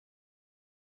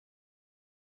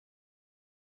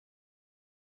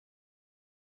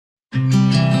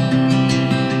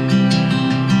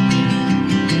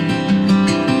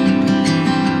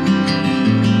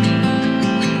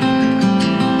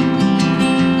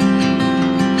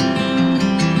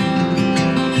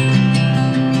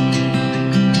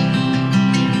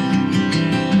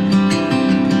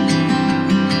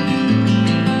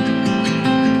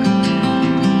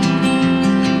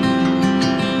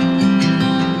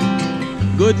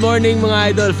good morning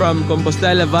mga idol from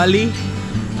Compostela Valley.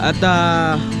 At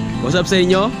what's up sa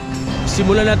inyo?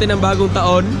 Simulan natin ang bagong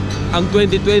taon, ang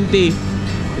 2020,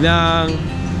 ng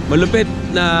malupit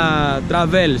na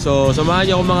travel. So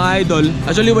samahan niyo ako mga idol.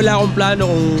 Actually wala akong plano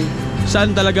kung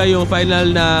saan talaga yung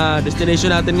final na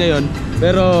destination natin ngayon,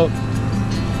 pero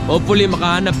hopefully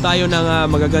makahanap tayo ng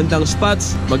magagandang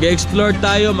spots. Mag-explore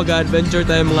tayo, mag-adventure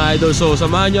tayo mga idol. So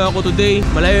samahan niyo ako today.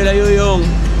 Malayo-layo yung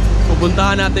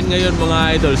pupuntahan natin ngayon mga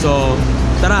idol. So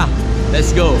tara,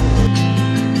 let's go.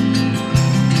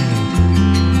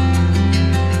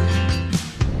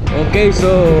 Okay, so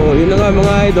yun na nga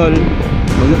mga idol,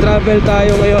 mag-travel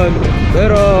tayo ngayon,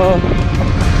 pero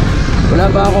wala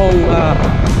pa akong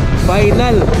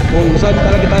final kung saan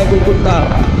talaga tayo pupunta.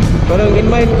 Pero in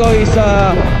mind ko is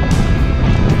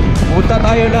pupunta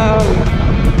tayo ng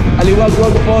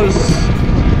Aliwagwag Falls.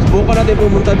 Subukan natin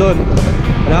pumunta doon.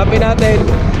 Hanapin natin.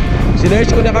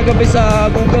 Sinearch ko na kagabi sa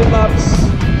Google Maps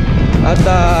at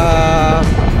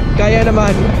kaya naman.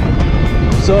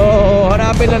 So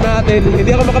hanapin na natin.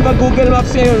 Hindi ako makapag Google Maps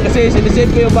ngayon kasi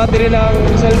sinisave ko yung battery ng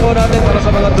cellphone natin para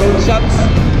sa mga drone shots.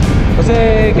 Kasi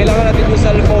kailangan natin yung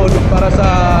cellphone para sa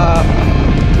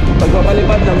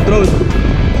pagpapalipad ng drone.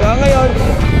 Kaya ngayon,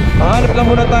 hanap lang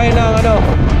muna tayo ng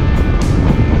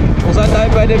kung saan tayo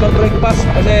pwede mag-breakfast.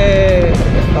 Kasi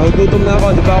nagugutom na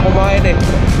ako, hindi pa ako kumain eh.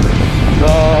 So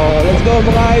let's go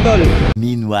mga idol.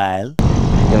 Meanwhile,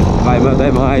 yan, kain muna tayo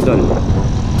mga idol.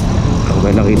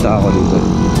 May nakita ako dito.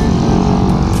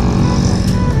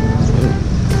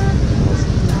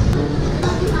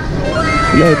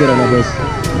 Ilan ito na boss?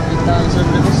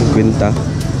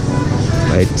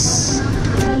 50. Lights.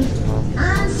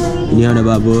 Inihaw na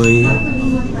baboy,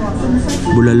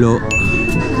 bulalo,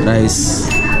 rice,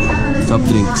 soft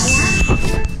drinks.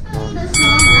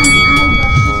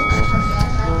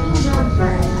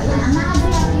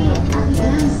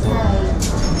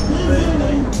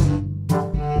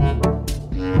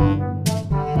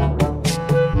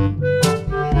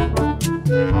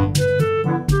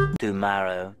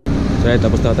 tomorrow. So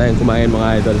tapos na tayong kumain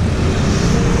mga idol.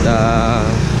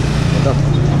 Ito,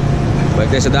 balik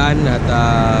tayo sa daan at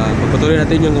pagpatuloy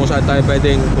natin yung kung saan tayo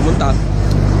pwedeng pumunta.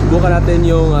 Subukan natin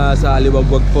yung sa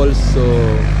Aliwagwag Falls. So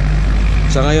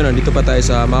sa ngayon nandito pa tayo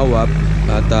sa Mawap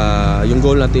at yung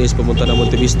goal natin is pumunta ng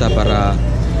Monte Vista para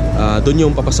doon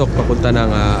yung papasok papunta ng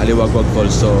Aliwagwag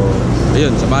Falls. So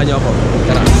ayun, samahan niyo ako.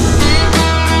 Tara.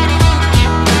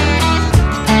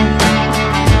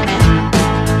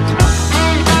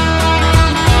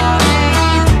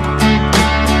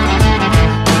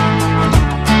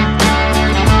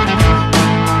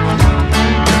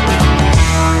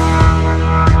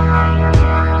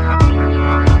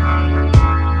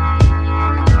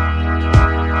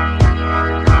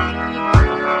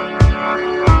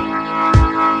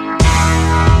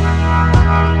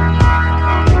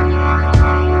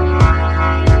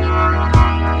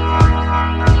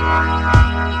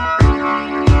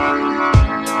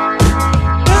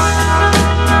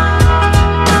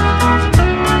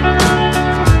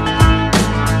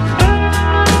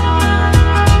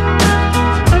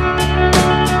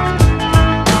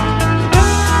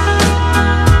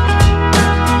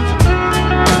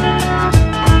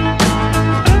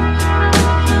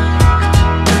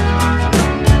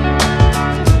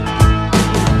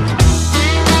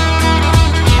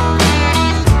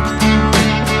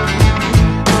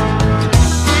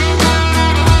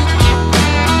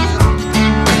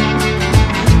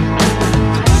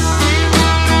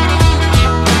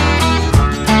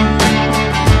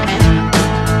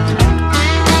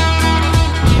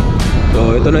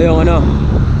 Ito na yung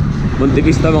Monte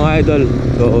Vista mga idol.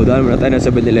 So daan muna tayo ng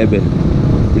 7-Eleven.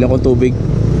 Bila kong tubig.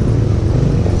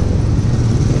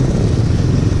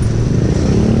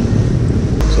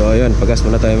 So ayun, pagas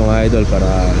muna tayo mga idol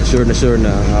para sure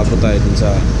na haabot tayo dun sa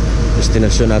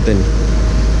destination natin.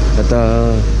 At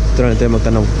ito na tayo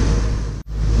magtanong.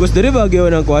 Gusto diri ba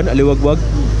gawin ng kuan Aliwagwag?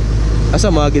 Asa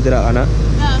maagi dira kana?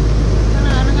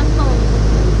 Kana nga to.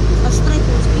 Sa street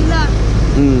sila.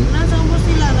 Nasa ubos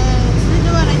sila na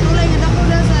tulay nga dako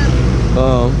na sir.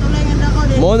 Oo. Tulay nga dako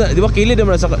din. Mo di ba kilid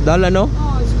naman sa dalan no?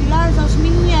 Oh, sila sa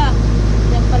Usminya.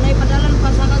 Yan panay padalan pa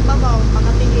sa kagbabaw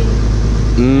pakatingin.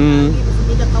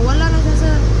 Hindi kawala na siya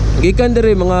sir. Gikan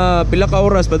diri mga pila ka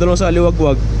oras padulong sa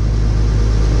Aliwagwag.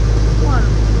 Kuan.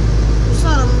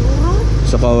 Usar ang urong.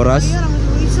 Sa ka oras? Kaya ang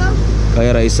isa. Kaya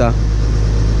ra isa.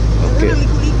 Okay.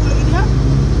 Liko-liko lagi diha.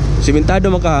 Simentado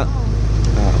man ka.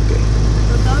 Okay.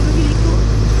 Tawag liko.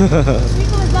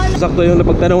 Sakto yung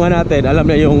napagtanungan natin, alam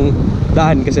na yung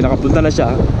daan kasi nakapunta na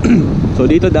siya. So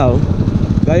dito daw,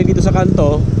 galing dito sa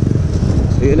kanto.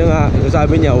 So yun na nga, yung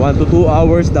sabi niya 1 to 2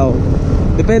 hours daw.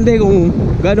 Depende kung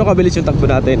gaano kabilis yung takbo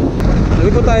natin.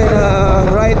 Lumiko tayo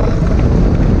ng right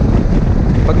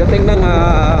pagdating ng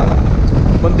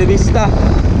Monte Vista.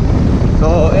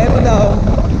 So eto daw,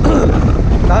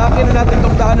 nakakin na natin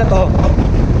itong daan na to.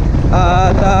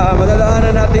 At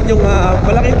madadaanan natin yung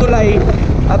malaking tulay.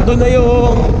 At doon na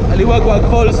yung Aliwagwag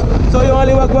Falls. So yung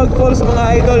Aliwagwag Falls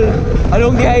mga idol,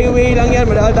 along the highway lang yan,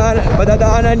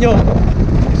 madadaanan nyo.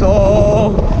 So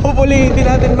hopefully hindi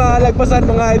natin malagpasan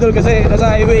mga idol kasi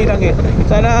nasa highway lang eh.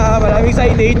 Sana maraming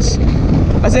signage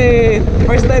kasi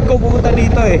first time kong pumunta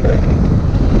dito eh.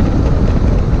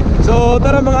 So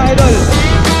tara mga idol.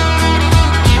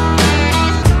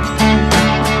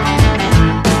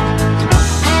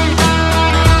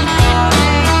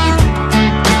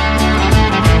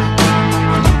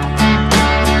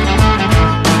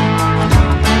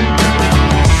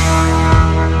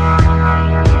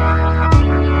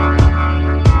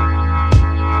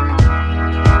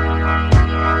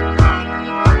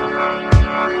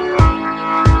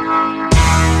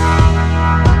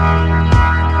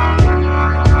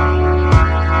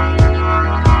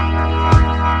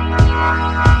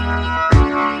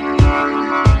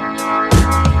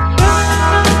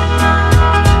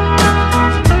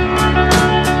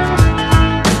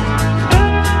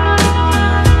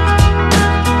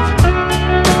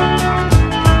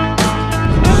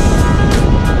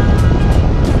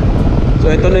 So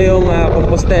ito na yung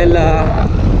Compostela,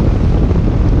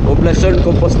 Poblacion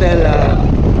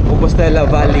Compostela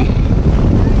Valley.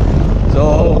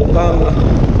 So mukhang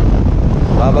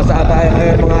babasa tayo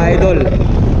ngayon mga idol.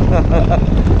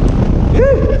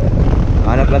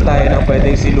 Hanap lang tayo ng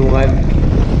pwedeng silungan.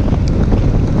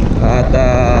 At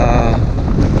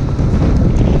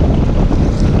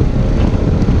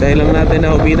tayo lang natin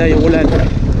na humina yung ulan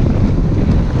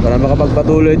para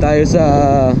makapagpatuloy tayo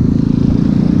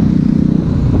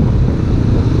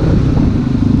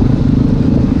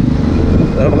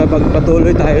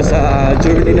sa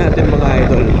journey natin mga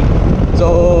idol. So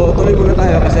tuloy muna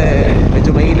tayo kasi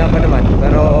medyo mahina pa naman.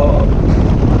 Pero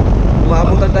kung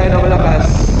maabutan tayo ng malakas,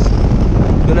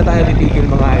 doon na tayo titigil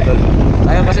mga idol.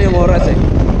 Sayang kasi yung oras eh.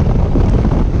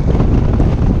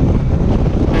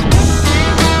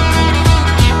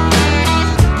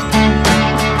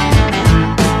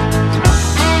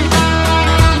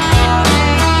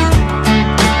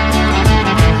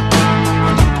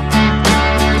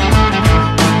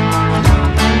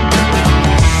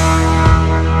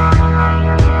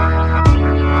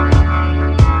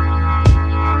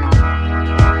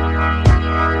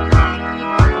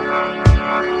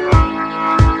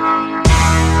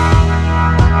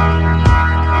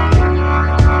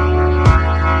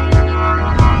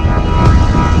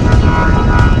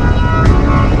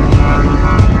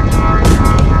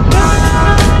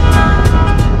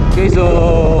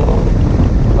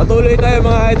 Patuloy tayo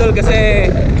mga idol kasi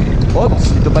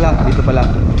dito pala.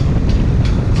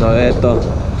 So eto,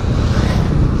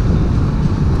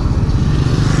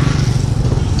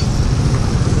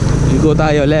 ligo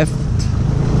tayo left.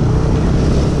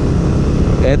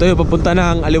 Eto yung papunta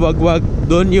ng Aliwagwag.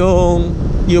 Doon yung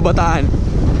Bataan.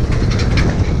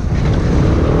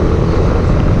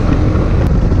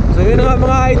 So yun na nga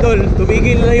mga idol,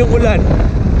 tumigil na yung ulan.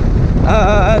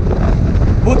 At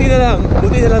buti na lang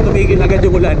tumigil agad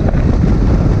yung ulan.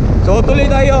 So tuloy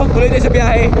tayo sa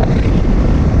biyahe.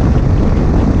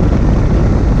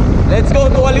 Let's go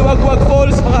to Aliwagwag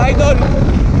Falls mga idol.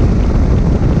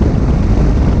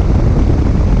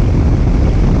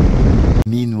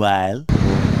 Meanwhile,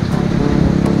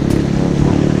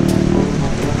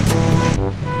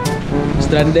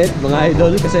 stranded mga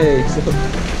idol kasi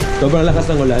sobrang lakas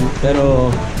ng ulan. Pero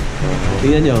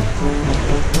tingnan nyo,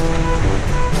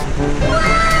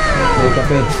 may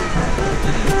kape.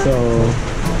 So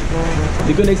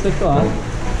hindi ko na-expect to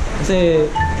kasi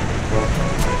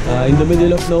in the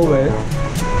middle of nowhere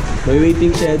may waiting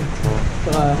shed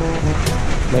saka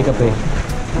may kape,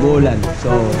 umuulan. So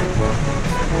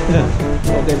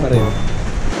okay pa rin.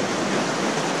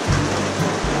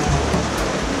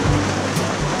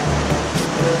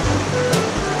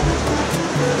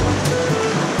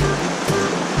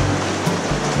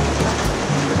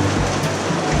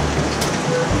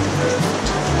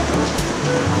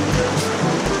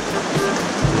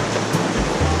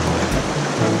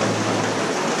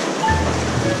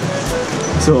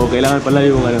 So kailangan pala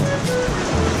yung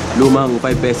lumang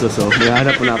 5 pesos. So may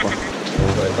hanap po na ako.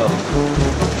 So ito.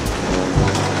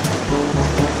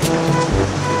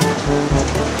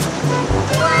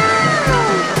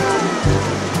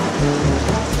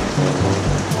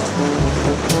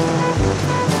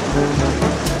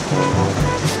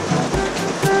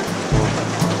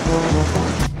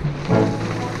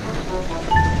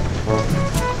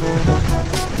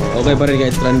 okay pa rin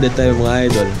kahit stranded tayo mga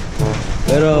idol.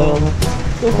 Pero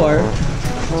so far,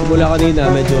 simula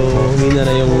kanina medyo humina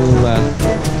na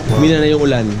yung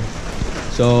ulan.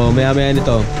 So maya maya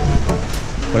nito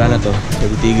wala na to, so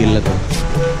titigil na to.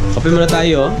 Kape muna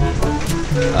tayo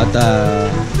at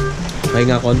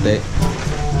pahinga konti.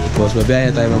 Tapos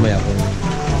mabiyaya tayo mamaya kung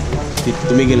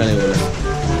tumigil na yung ulan.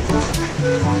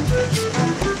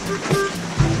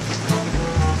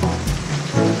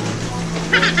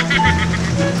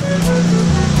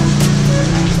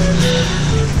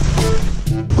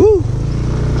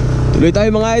 Tuloy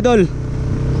tayo mga idol.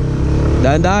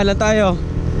 Dahan-dahan lang tayo.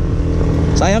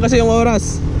 Sayang kasi yung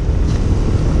oras.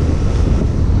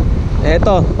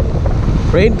 Eto,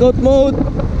 raincoat mode.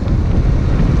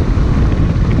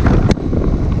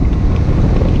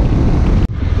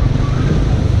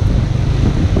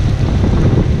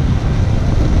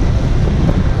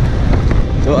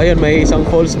 So ayun, may isang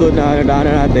falls doon na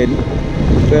nadaanan natin.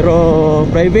 Pero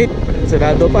private,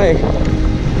 sarado pa eh.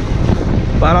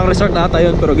 Parang resort nata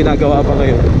yun, pero ginagawa pa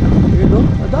ngayon. Yun no?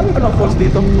 Ang dami palang falls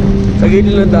dito sa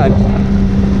gilid ng daan.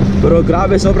 Pero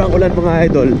grabe, sobrang ulan mga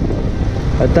idol.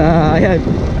 At ayan,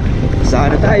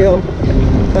 sana tayo.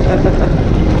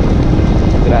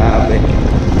 Grabe.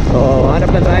 So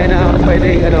hanap na tayo na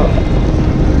pwedeng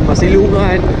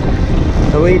masilungan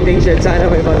na waiting shed. Sana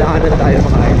may madaanan tayo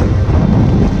mga idol.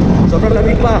 Sobrang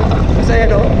lamig pa. Kasi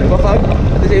nagpa-fog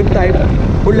at the same time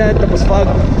ulan tapos fog.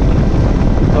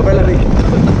 Sobrang lamig.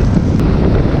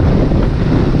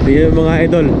 Tingnan mga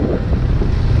idol,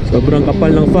 sobrang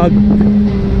kapal ng fog.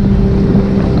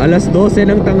 Alas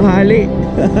 12 ng tanghali.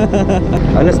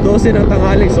 Alas 12 ng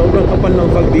tanghali, sobrang kapal ng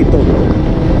fog dito.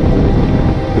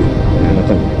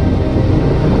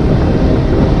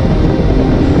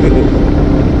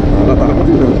 Nakakatakot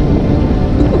yun ah.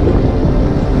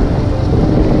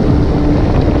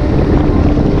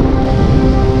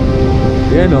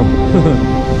 Yan o.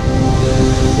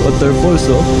 Waterfalls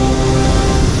oh.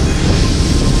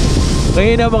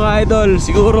 Kaya na mga idol,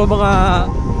 siguro mga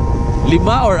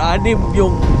 5 or 6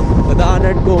 yung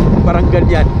nadaanan ko parang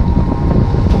ganyan.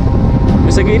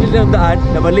 Yung sa gilid ng daan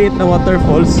na maliit na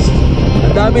waterfalls.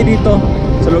 Ang dami dito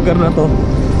sa lugar na to.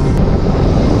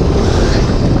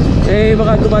 Eh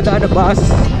mga dumadaan na bus,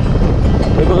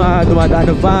 may mga dumadaan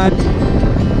na van.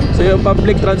 So yung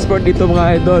public transport dito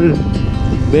mga idol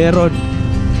meron.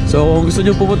 So kung gusto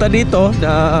nyo pumunta dito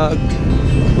na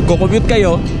magko-commute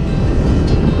kayo,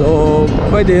 so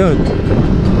pwede yun.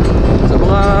 Sa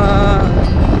mga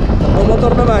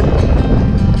motor naman,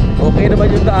 okay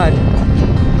naman yung daan.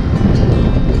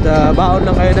 Baon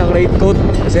lang kayo ng raincoat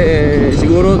kasi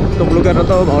siguro itong lugar na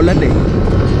to maulan eh.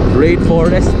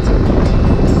 Rainforest.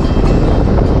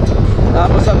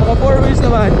 Tapos sa mga 4 wheels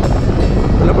naman,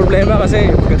 walang problema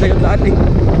kasi maganda yung daan eh.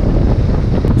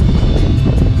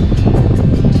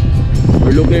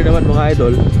 Look clear naman mga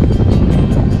idol.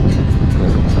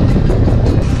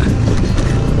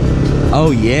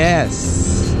 Oh yes.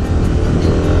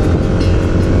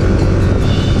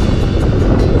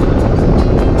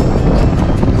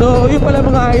 So yun pala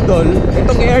mga idol,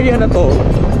 itong area na to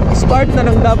is part na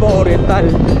ng Davao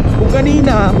Oriental. Kung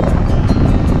kanina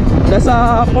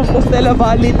nasa Compostela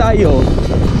Valley tayo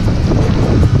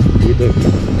dito.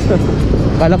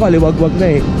 Kala ko Aliwagwag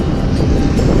na eh.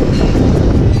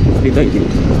 Dito.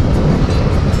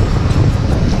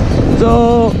 So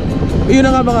yun na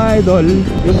nga mga idol,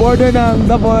 yung border ng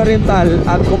Davao Oriental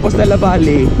at Compostela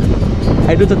Valley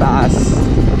ay doon sa taas.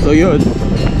 So yun.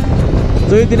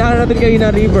 So yung tinanong natin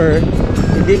kanina river,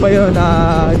 hindi pa yun,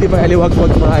 hindi pa Aliwagwag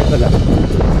mga idol ah.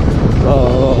 So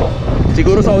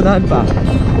siguro sa unahan pa.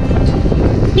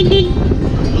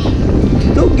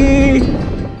 Tugi!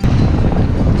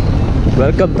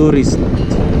 Welcome tourist.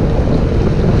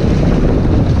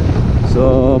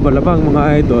 So malabang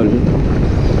mga idol,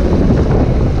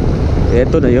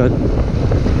 eto na yun.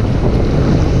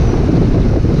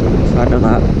 Sana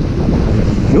nga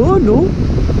yun no.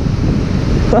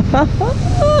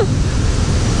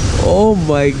 Oh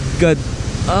my god,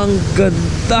 ang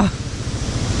ganda.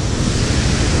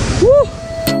 Woo!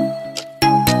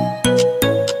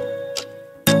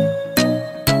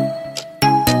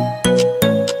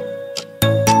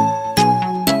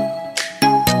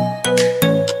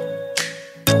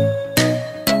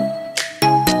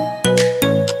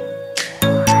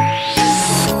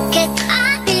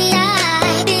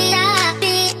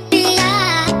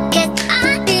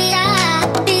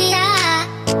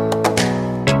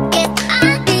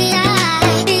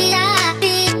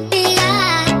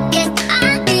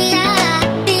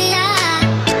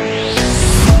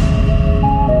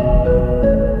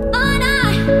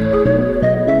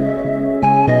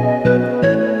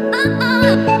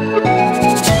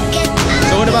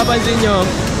 nyo,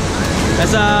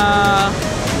 nasa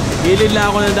gilid lang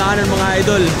ako ng daanan mga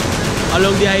idol.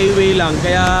 Along the highway lang.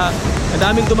 Kaya ang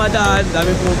daming dumadaan,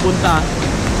 daming pumupunta.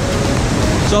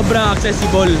 Sobrang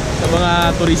accessible sa mga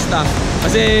turista.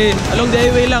 Kasi along the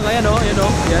highway lang, ayan o, ayan o,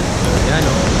 yan, yan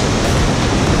o.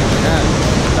 Yan.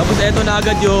 Tapos eto na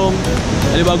agad yung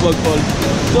Aliwagwag Falls.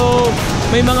 So,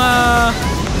 may mga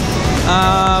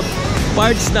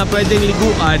parts na pwedeng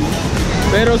liguan.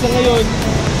 Pero sa ngayon,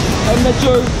 I'm not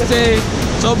sure kasi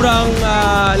sobrang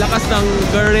lakas ng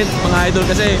current mga idol.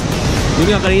 Kasi yun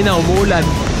nga kanina umuulan.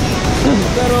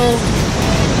 Pero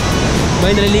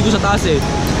may naliligo sa taas eh.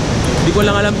 Hindi ko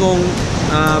lang alam kung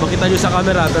makita nyo sa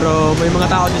camera, pero may mga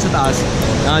tao din sa taas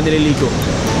na nililigo.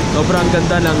 Sobrang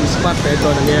ganda ng spot na ito,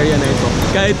 ng area na ito.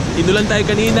 Kahit inulan tayo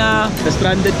kanina,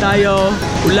 na-stranded tayo,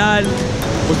 ulan,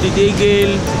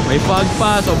 titigil, may fog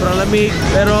pa, sobrang lamig.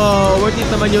 Pero worth it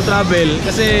naman yung travel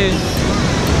kasi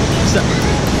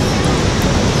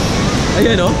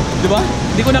ayan o, di ba?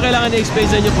 Hindi ko na kailangan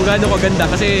i-explain sa inyo kung gaano kaganda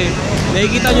kasi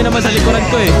nakikita nyo naman sa likuran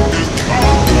ko eh.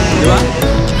 Di ba?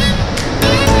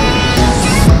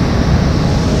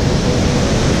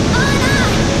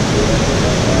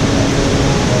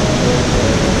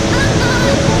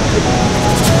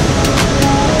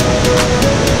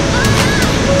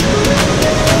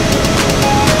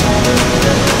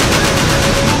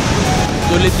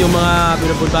 Sulit yung mga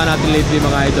pinupuntahan natin lately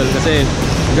mga idol kasi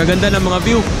gaganda ng mga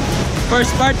view.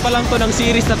 First part pa lang to ng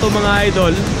series na to mga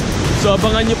idol. So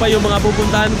abangan nyo pa yung mga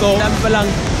pupuntahan ko. Dami pa lang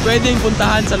pwedeng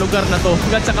puntahan sa lugar na to.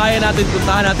 Hanggat sa kaya natin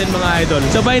puntahan natin mga idol.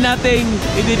 Sabay nating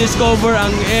i-discover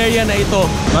ang area na ito.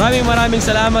 Maraming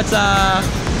salamat sa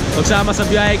pagsama sa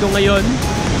biyahe ko ngayon.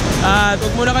 At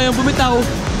huwag muna kayong bumitaw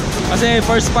kasi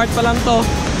first part pa lang to.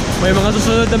 May mga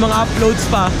susunod na mga uploads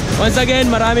pa. Once again,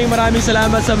 maraming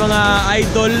salamat sa mga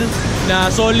idol na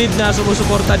solid na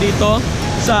sumusuporta dito.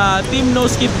 Sa Team No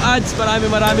Skip Ads,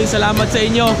 maraming salamat sa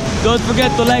inyo. Don't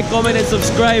forget to like, comment, and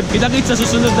subscribe. Kita-kits sa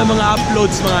susunod na mga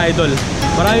uploads mga idol.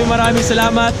 Maraming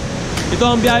salamat. Ito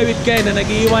ang Biyahe with Ken na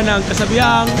nag-iiwan ng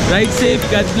kasabihang ride safe,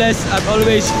 God bless, at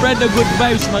always spread the good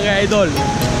vibes mga idol.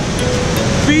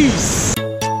 Peace!